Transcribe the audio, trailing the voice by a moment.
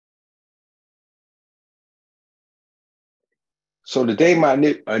So today, my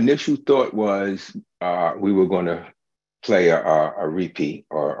initial thought was we were going to play a repeat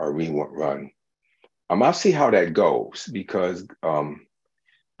or a rerun. I'll see how that goes because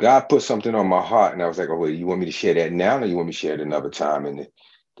God put something on my heart, and I was like, "Oh, wait, you want me to share that now, or you want me to share it another time?" And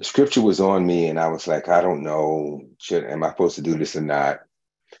the scripture was on me, and I was like, "I don't know, am I supposed to do this or not?"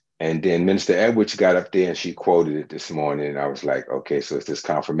 And then Minister Edwards got up there and she quoted it this morning, and I was like, "Okay, so it's this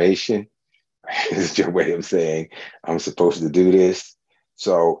confirmation." Is your way of saying I'm supposed to do this.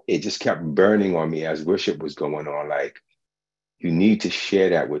 So it just kept burning on me as worship was going on. Like, you need to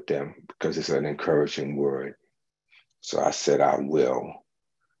share that with them because it's an encouraging word. So I said, I will.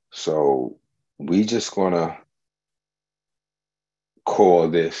 So we just gonna call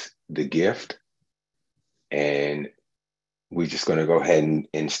this the gift. And we're just gonna go ahead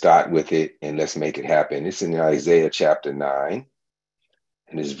and start with it and let's make it happen. It's in Isaiah chapter 9,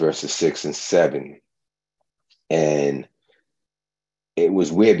 and it's verses 6 and 7. And it was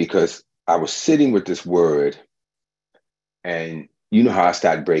weird because I was sitting with this word, and you know how I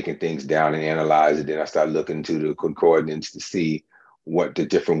start breaking things down and analyze it. Then I start looking into the concordance to see what the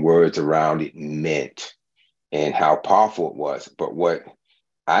different words around it meant and how powerful it was. But what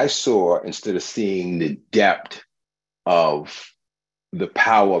I saw, instead of seeing the depth of the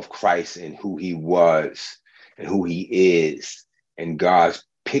power of Christ and who he was and who he is, and God's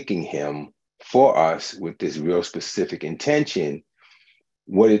picking him for us with this real specific intention,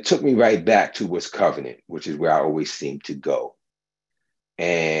 what it took me right back to was covenant, which is where I always seem to go.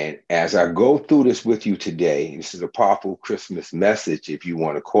 And as I go through this with you today, this is a powerful Christmas message, if you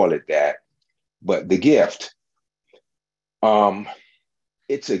want to call it that, but the gift,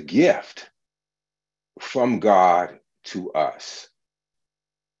 it's a gift from God to us.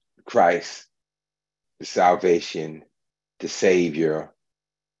 Christ, the salvation, the Savior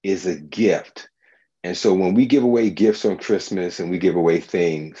is a gift. And so when we give away gifts on Christmas and we give away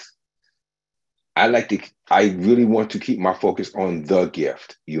things, I really want to keep my focus on the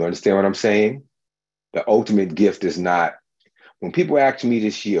gift. You understand what I'm saying? The ultimate gift is not, when people ask me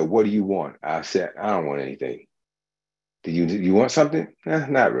this year, what do you want? I said, I don't want anything. Do you want something?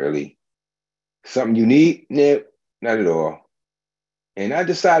 Not really. Something you need? Nope, not at all. And I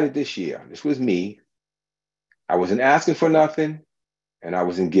decided this year, this was me, I wasn't asking for nothing and I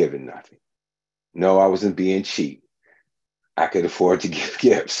wasn't giving nothing. No, I wasn't being cheap. I could afford to give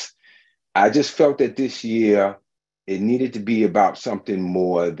gifts. I just felt that this year it needed to be about something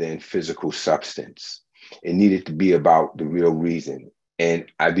more than physical substance. It needed to be about the real reason.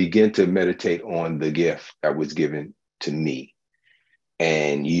 And I began to meditate on the gift that was given to me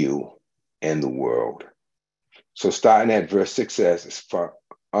and you and the world. So starting at verse 6 says, "For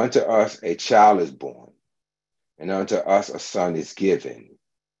unto us a child is born, and unto us a son is given,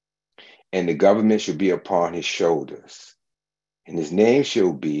 and the government shall be upon his shoulders. And his name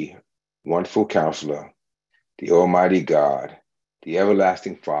shall be Wonderful Counselor, the Almighty God, the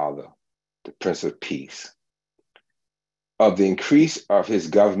Everlasting Father, the Prince of Peace. Of the increase of his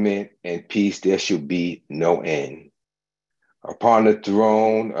government and peace there shall be no end. Upon the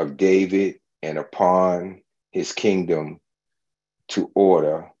throne of David and upon his kingdom to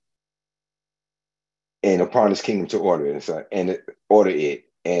order, and upon his kingdom to order it, and order it,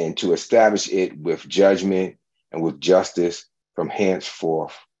 and to establish it with judgment and with justice from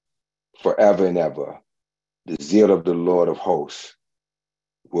henceforth, forever and ever. The zeal of the Lord of hosts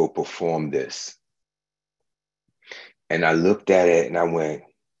will perform this." And I looked at it and I went,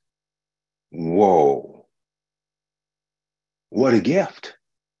 whoa, what a gift.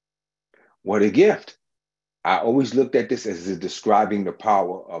 What a gift. I always looked at this as describing the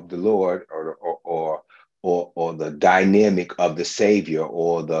power of the Lord or the dynamic of the Savior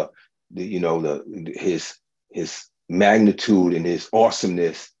or his magnitude and his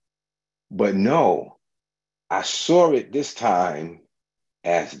awesomeness. But no, I saw it this time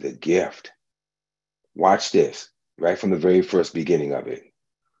as the gift. Watch this, right from the very first beginning of it.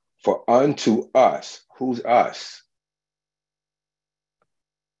 For unto us, who's us?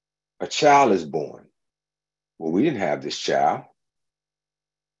 A child is born. Well, we didn't have this child.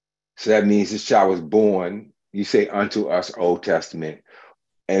 So that means this child was born, you say unto us, Old Testament,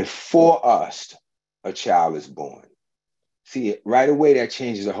 and for us, a child is born. See, right away, that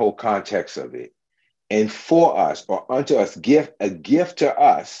changes the whole context of it. And for us, or unto us, a gift to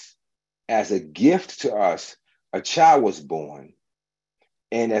us, as a gift to us, a child was born.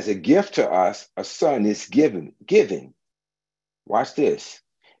 And as a gift to us, a son is given. Watch this.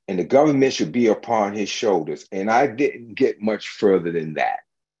 And the government should be upon his shoulders. And I didn't get much further than that,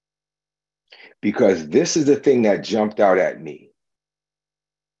 because this is the thing that jumped out at me.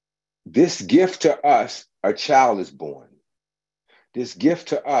 This gift to us, a child is born. this gift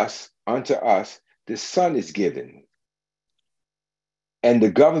to us, unto us, this son is given. And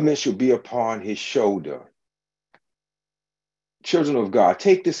the government shall be upon his shoulder. Children of God,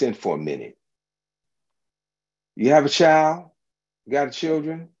 take this in for a minute. You have a child? You got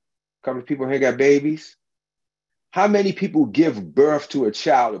children? A couple of people here got babies? How many people give birth to a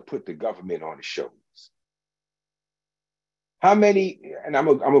child and put the government on his shoulders? How many, and I'm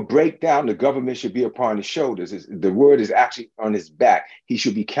gonna break down the government should be upon his shoulders. The word is actually on his back. He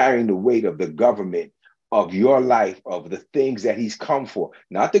should be carrying the weight of the government of your life, of the things that he's come for.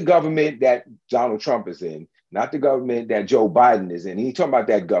 Not the government that Donald Trump is in, not the government that Joe Biden is in. He ain't talking about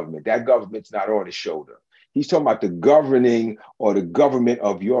that government. That government's not on his shoulder. He's talking about the governing or the government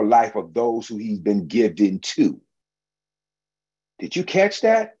of your life, of those who he's been given to. Did you catch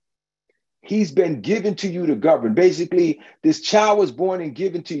that? He's been given to you to govern. Basically, this child was born and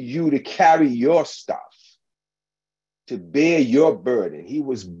given to you to carry your stuff, to bear your burden. He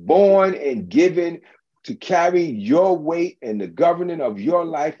was born and given to carry your weight and the governing of your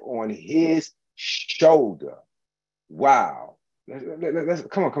life on his shoulder. Wow.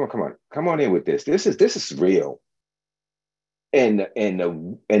 Come on in with this. This is real. And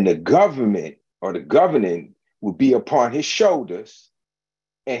the government or the governing will be upon his shoulders.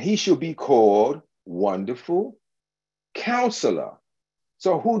 And he shall be called Wonderful Counselor.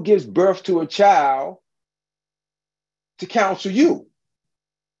 So who gives birth to a child to counsel you?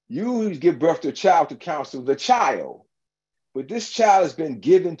 You give birth to a child to counsel the child. But this child has been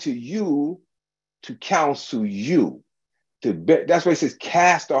given to you to counsel you. That's why it says,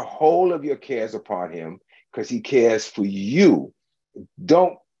 cast the whole of your cares upon him, because he cares for you.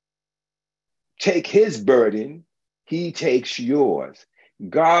 Don't take his burden. He takes yours.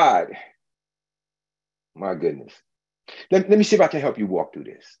 God, my goodness. Let me see if I can help you walk through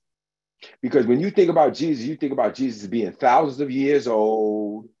this. Because when you think about Jesus, you think about Jesus being thousands of years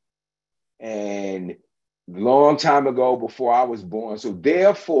old and long time ago before I was born. So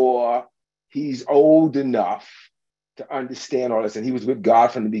therefore, he's old enough to understand all this. And he was with God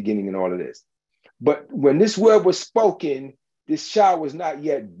from the beginning and all of this. But when this word was spoken, this child was not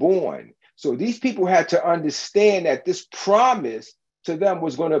yet born. So these people had to understand that this promise to them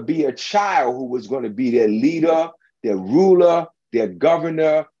was going to be a child who was going to be their leader, their ruler, their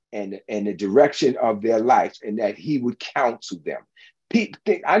governor, and the direction of their lives, and that he would counsel them.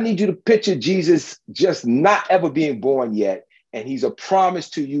 I need you to picture Jesus just not ever being born yet, and he's a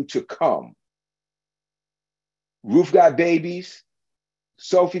promise to you to come. Ruth got babies.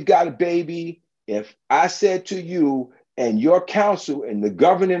 Sophie's got a baby. If I said to you, and your counsel and the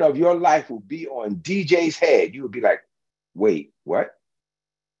governing of your life will be on DJ's head, you would be like, wait, what?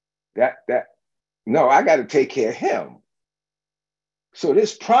 No, I got to take care of him. So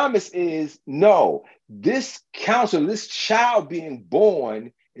this promise is, no, this counsel, this child being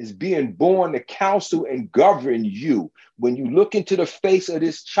born is being born to counsel and govern you. When you look into the face of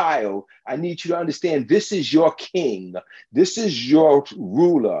this child, I need you to understand this is your king. This is your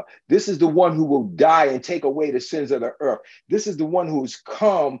ruler. This is the one who will die and take away the sins of the earth. This is the one who's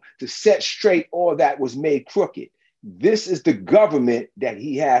come to set straight all that was made crooked. This is the government that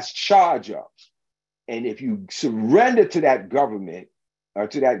he has charge of. And if you surrender to that government or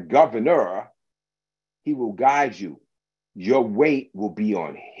to that governor, he will guide you. Your weight will be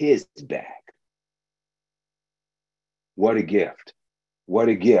on his back. What a gift. What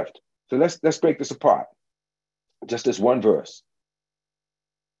a gift. So let's break this apart. Just this one verse.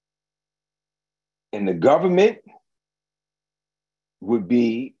 And the government would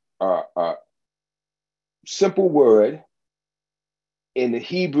be a simple word. In the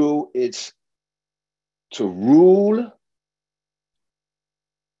Hebrew, it's to rule,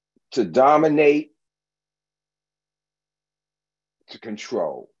 to dominate, to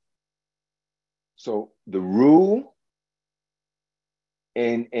control. So the rule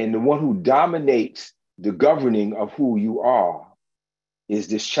and the one who dominates the governing of who you are is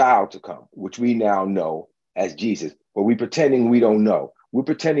this child to come, which we now know as Jesus. But we're pretending we don't know. We're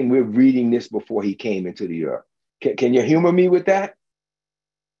pretending we're reading this before he came into the earth. Can you humor me with that?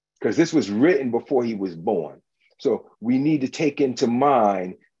 Because this was written before he was born. So we need to take into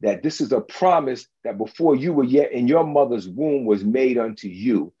mind that this is a promise that before you were yet in your mother's womb was made unto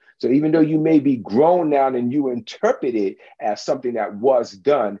you. So even though you may be grown now and you interpret it as something that was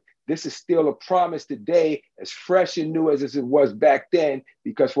done, this is still a promise today, as fresh and new as it was back then,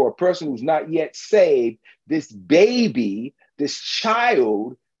 because for a person who's not yet saved, this baby, this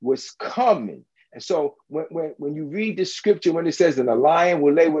child was coming. And so when you read the scripture, when it says, and a lion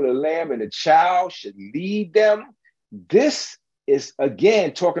will lay with a lamb and a child should lead them, this is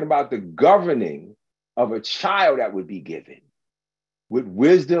again talking about the governing of a child that would be given. with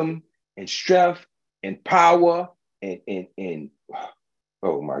wisdom and strength and power and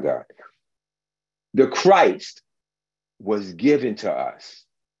oh my God. The Christ was given to us.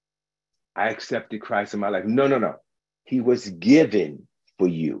 I accepted Christ in my life. No. He was given for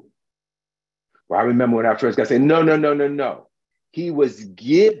you. Well, I remember when I first got saved, no. He was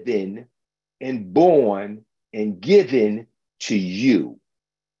given and born and given to you.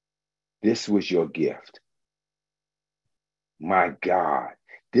 This was your gift. My God,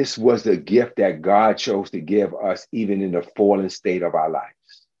 this was the gift that God chose to give us even in the fallen state of our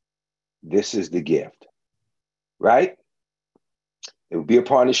lives. This is the gift, right? It would be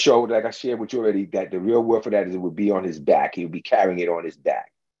upon his shoulder, like I shared with you already, that the real word for that is it would be on his back. He would be carrying it on his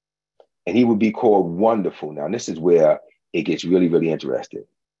back. And he would be called Wonderful. Now, this is where it gets really, really interesting.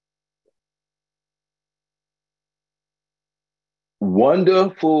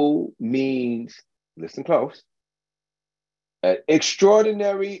 Wonderful means, listen close, an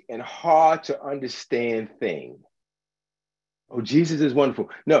extraordinary and hard to understand thing. Oh, Jesus is wonderful.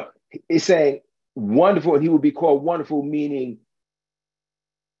 No, it's saying wonderful, and he would be called Wonderful, meaning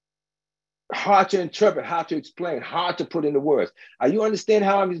hard to interpret, hard to explain, hard to put into words. Are you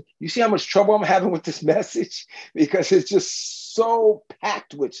understand you see how much trouble I'm having with this message? Because it's just so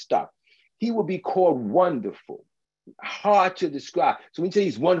packed with stuff. He will be called Wonderful, hard to describe. So when you say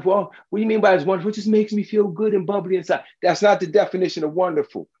he's wonderful, oh, what do you mean by he's wonderful? It just makes me feel good and bubbly inside. That's not the definition of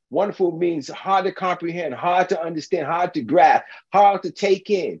wonderful. Wonderful means hard to comprehend, hard to understand, hard to grasp, hard to take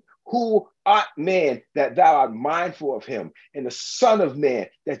in. Who art man that thou art mindful of him, and the Son of Man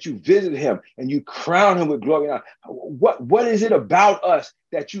that you visit him and you crown him with glory? What is it about us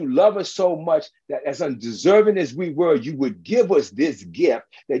that you love us so much that as undeserving as we were, you would give us this gift,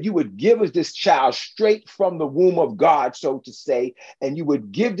 that you would give us this child straight from the womb of God, so to say, and you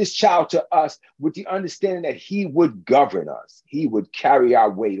would give this child to us with the understanding that he would govern us. He would carry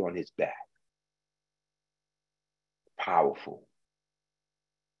our weight on his back. Powerful.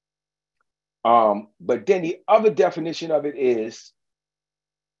 But then the other definition of it is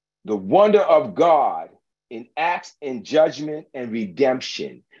the wonder of God in acts and judgment and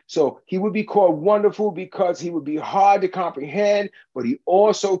redemption. So he would be called Wonderful because he would be hard to comprehend, but he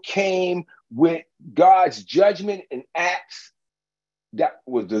also came with God's judgment and acts that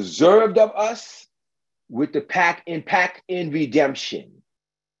was deserved of us with the impact in redemption.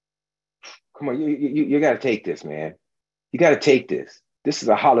 Come on, you got to take this, man. You got to take this. This is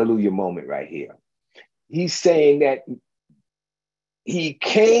a hallelujah moment right here. He's saying that he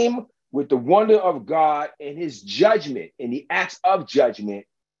came with the wonder of God and his judgment and the acts of judgment,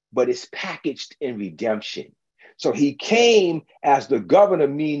 but it's packaged in redemption. So he came as the governor,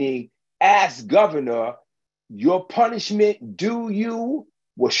 meaning as governor, your punishment due you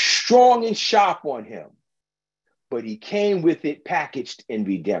was strong and sharp on him, but he came with it packaged in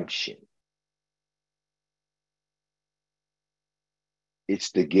redemption.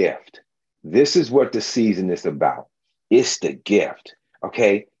 It's the gift. This is what the season is about. It's the gift.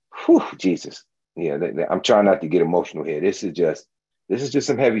 Okay. Whew, Jesus. Yeah, I'm trying not to get emotional here. This is just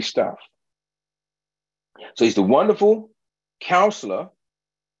some heavy stuff. So he's the Wonderful Counselor,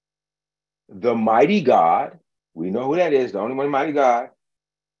 the Mighty God. We know who that is, the only one mighty God,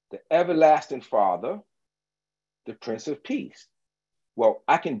 the Everlasting Father, the Prince of Peace. Well,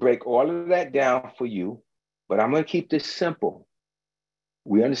 I can break all of that down for you, but I'm going to keep this simple.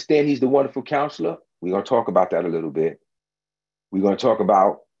 We understand he's the Wonderful Counselor. We're going to talk about that a little bit. We're going to talk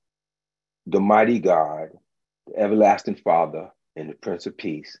about the mighty God, the Everlasting Father, and the Prince of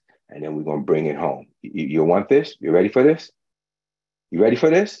Peace. And then we're going to bring it home. You want this? You ready for this? You ready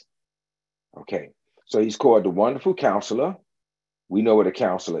for this? Okay. So he's called the Wonderful Counselor. We know what a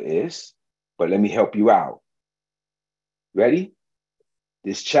counselor is, but let me help you out. Ready?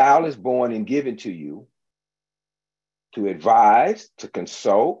 This child is born and given to you to advise, to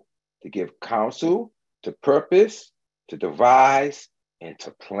consult, to give counsel, to purpose, to devise, and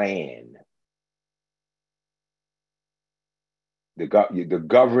to plan. The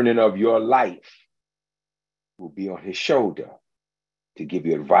governing of your life will be on his shoulder to give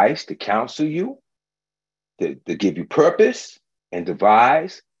you advice, to counsel you, to give you purpose, and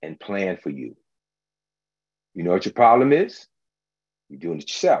devise and plan for you. You know what your problem is? You're doing it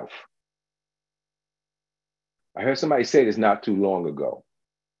yourself. I heard somebody say this not too long ago.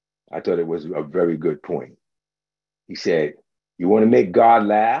 I thought it was a very good point. He said, you want to make God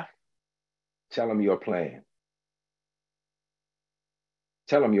laugh? Tell him your plan.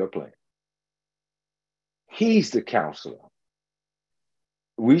 Tell him your plan. He's the counselor.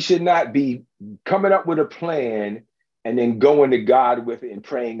 We should not be coming up with a plan and then going to God with it and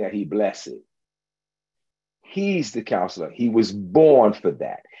praying that he bless it. He's the counselor. He was born for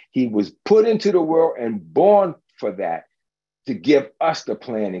that. He was put into the world and born for that, to give us the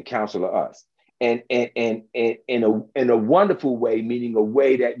plan and counsel us. And in a wonderful way, meaning a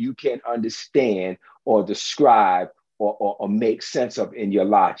way that you can understand or describe or make sense of in your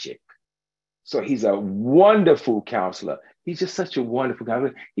logic. So he's a wonderful counselor. He's just such a wonderful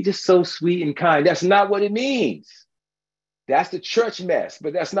counselor. He's just so sweet and kind. That's not what it means. That's the church mess,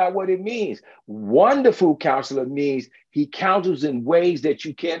 but that's not what it means. Wonderful counselor means he counsels in ways that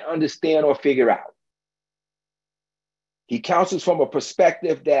you can't understand or figure out. He counsels from a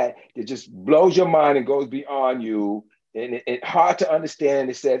perspective that just blows your mind and goes beyond you. And it's hard to understand.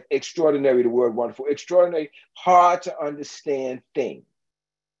 It says extraordinary, the word wonderful. Extraordinary, hard to understand thing.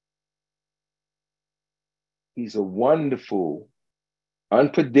 He's a wonderful,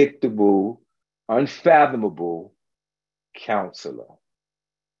 unpredictable, unfathomable counselor.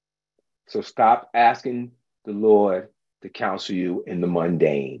 So stop asking the Lord to counsel you in the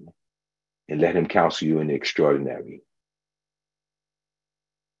mundane and let him counsel you in the extraordinary.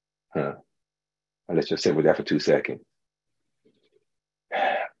 Let's just sit with that for 2 seconds.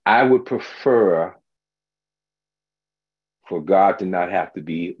 I would prefer for God to not have to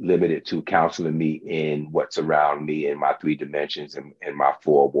be limited to counseling me in what's around me in my 3 dimensions and my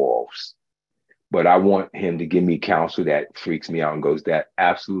 4 walls. But I want him to give me counsel that freaks me out and goes, that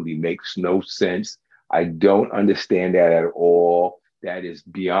absolutely makes no sense. I don't understand that at all. That is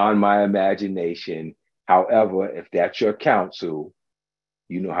beyond my imagination. However, if that's your counsel,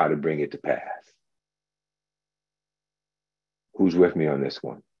 you know how to bring it to pass. Who's with me on this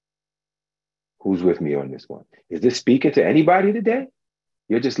one? Who's with me on this one? Is this speaking to anybody today?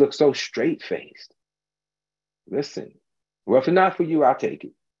 You just look so straight-faced. Listen, well, if it's not for you, I'll take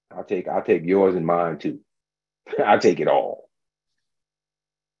it. I'll take yours and mine too. I'll take it all.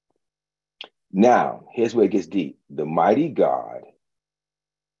 Now, here's where it gets deep. The mighty God,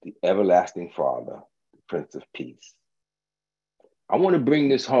 the everlasting Father, the Prince of Peace. I want to bring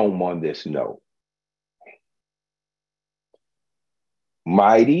this home on this note.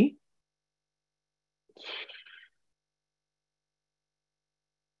 Mighty,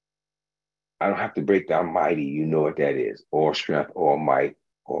 I don't have to break down mighty. You know what that is. All strength, all might,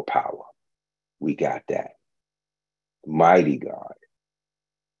 all power. We got that. Mighty God.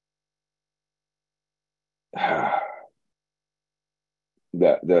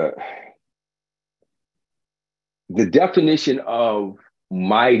 The definition of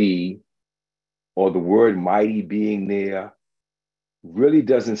mighty, or the word mighty being there, really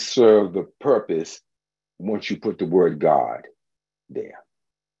doesn't serve the purpose once you put the word God there.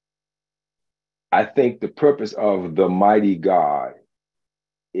 I think the purpose of the mighty God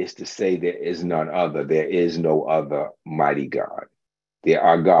is to say there is none other. There is no other mighty God. There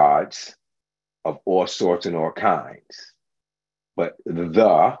are gods of all sorts and all kinds, but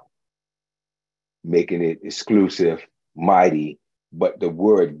the, making it exclusive, mighty, but the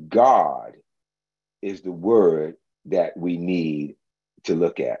word God is the word that we need to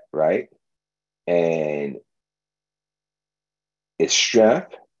look at, right? And it's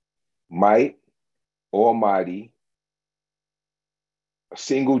strength, might, almighty, a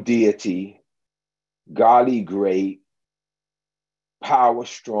single deity, godly great, power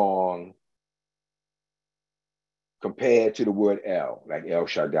strong, compared to the word El, like El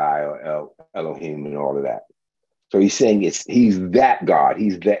Shaddai or El Elohim and all of that. So he's saying he's that God,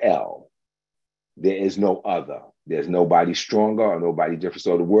 he's the El. There is no other. There's nobody stronger or nobody different.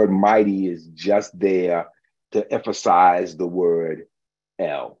 So the word mighty is just there to emphasize the word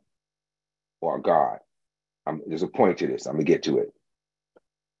El or God. There's a point to this. I'm gonna get to it.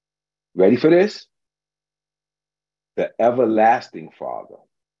 Ready for this? The everlasting Father.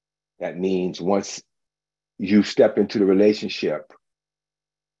 That means once you step into the relationship,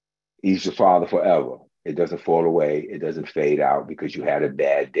 he's your Father forever. It doesn't fall away. It doesn't fade out because you had a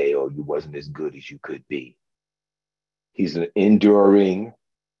bad day or you wasn't as good as you could be. He's an enduring,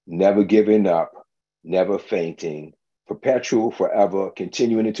 never giving up, never fainting, perpetual, forever,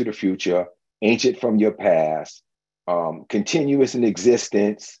 continuing into the future, ancient from your past, continuous in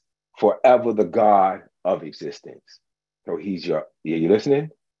existence, forever the God of existence. So he's you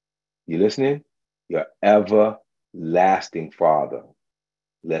listening? You listening? Your everlasting Father.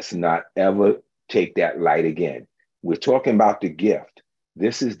 Let's not ever take that light again. We're talking about the gift.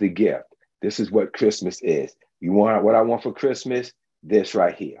 This is the gift. This is what Christmas is. You want what I want for Christmas? This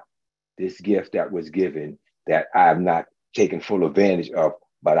right here. This gift that was given that I've not taken full advantage of,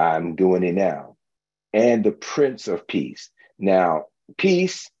 but I'm doing it now. And the Prince of Peace. Now,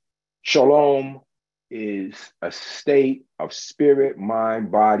 peace, shalom, is a state of spirit,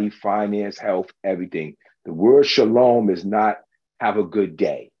 mind, body, finance, health, everything. The word shalom is not have a good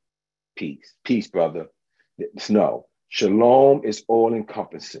day. Peace. Peace, brother. No. Shalom is all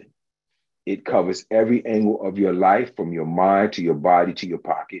encompassing. It covers every angle of your life, from your mind to your body to your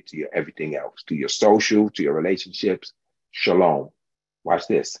pocket to your everything else, to your social, to your relationships. Shalom. Watch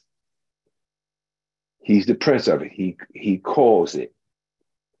this. He's the prince of it. He calls it.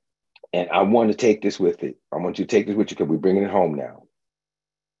 And I want to take this with it. I want you to take this with you because we're bringing it home now.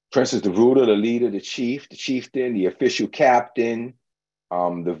 Prince is the ruler, the leader, the chief, the chieftain, the official captain,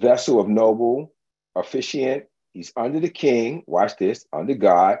 the vessel of noble officiant. He's under the king. Watch this. Under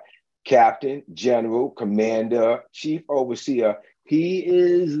God. Captain, general, commander, chief overseer. He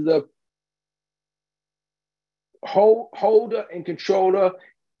is the holder and controller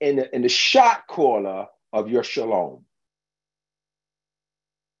and the shot caller of your shalom.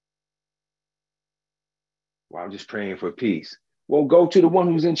 Well, I'm just praying for peace. Well, go to the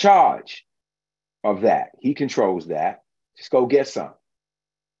one who's in charge of that. He controls that. Just go get some.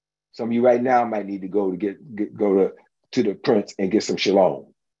 Some of you right now might need to go to the prince and get some shalom.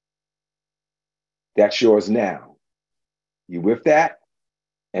 That's yours now. You with that?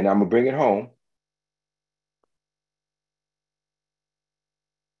 And I'm going to bring it home.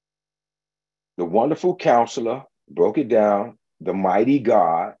 The wonderful counselor broke it down. The mighty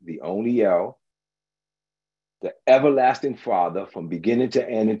God, the only El, the everlasting Father from beginning to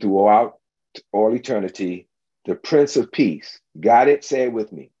end and throughout all eternity, the Prince of Peace. Got it? Say it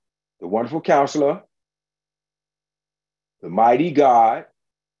with me. The wonderful counselor, the mighty God,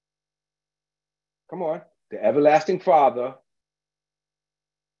 come on, the everlasting Father,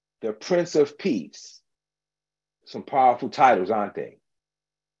 the Prince of Peace. Some powerful titles, aren't they?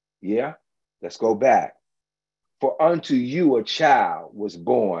 Yeah? Let's go back. For unto you a child was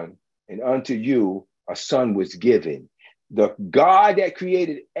born, and unto you a son was given. The God that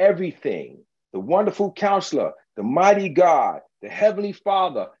created everything, the wonderful counselor, the mighty God, the heavenly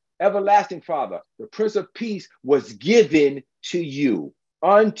Father, everlasting Father, the Prince of Peace was given to you.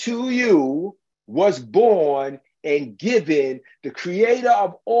 Unto you was born and given the creator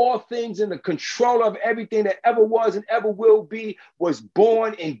of all things and the controller of everything that ever was and ever will be, was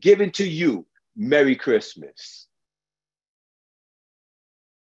born and given to you. Merry Christmas.